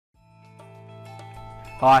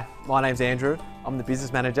Hi, my name's Andrew. I'm the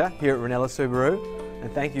business manager here at Reynella Subaru,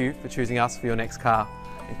 and thank you for choosing us for your next car,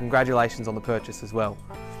 and congratulations on the purchase as well.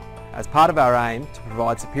 As part of our aim to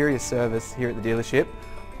provide superior service here at the dealership,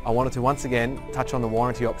 I wanted to once again touch on the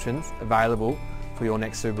warranty options available for your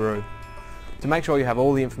next Subaru, to make sure you have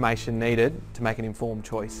all the information needed to make an informed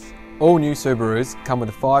choice. All new Subarus come with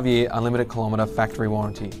a 5-year unlimited kilometre factory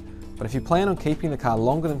warranty. But if you plan on keeping the car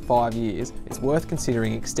longer than 5 years, it's worth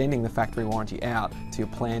considering extending the factory warranty out to your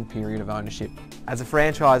planned period of ownership. As a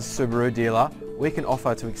franchise Subaru dealer, we can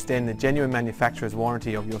offer to extend the genuine manufacturer's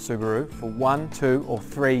warranty of your Subaru for 1, 2 or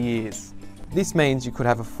 3 years. This means you could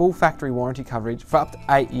have a full factory warranty coverage for up to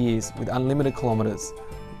 8 years with unlimited kilometres.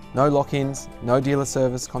 No lock-ins, no dealer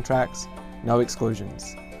service contracts, no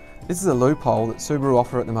exclusions. This is a loophole that Subaru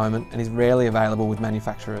offer at the moment and is rarely available with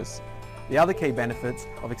manufacturers. The other key benefits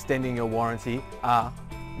of extending your warranty are: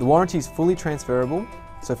 the warranty is fully transferable,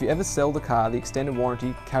 so if you ever sell the car, the extended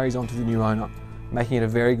warranty carries on to the new owner, making it a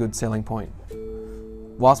very good selling point.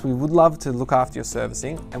 Whilst we would love to look after your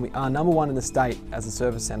servicing, and we are #1 in the state as a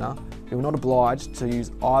service centre, you're not obliged to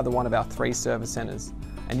use either one of our 3 service centres,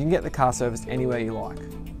 and you can get the car serviced anywhere you like.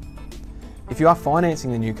 If you are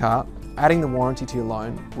financing the new car, adding the warranty to your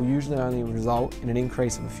loan will usually only result in an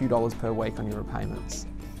increase of a few dollars per week on your repayments.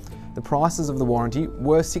 The prices of the warranty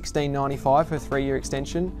were $16.95 for a 3-year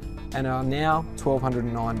extension and are now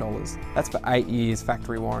 $1,209. That's for 8 years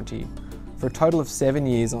factory warranty. For a total of 7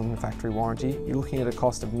 years on the factory warranty, you're looking at a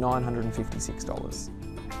cost of $956.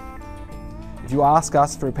 If you ask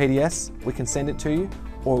us for a PDS, we can send it to you,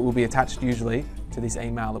 or it will be attached usually to this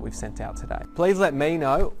email that we've sent out today. Please let me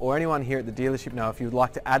know, or anyone here at the dealership know, if you would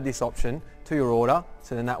like to add this option to your order,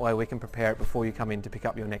 so then that way we can prepare it before you come in to pick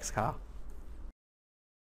up your next car.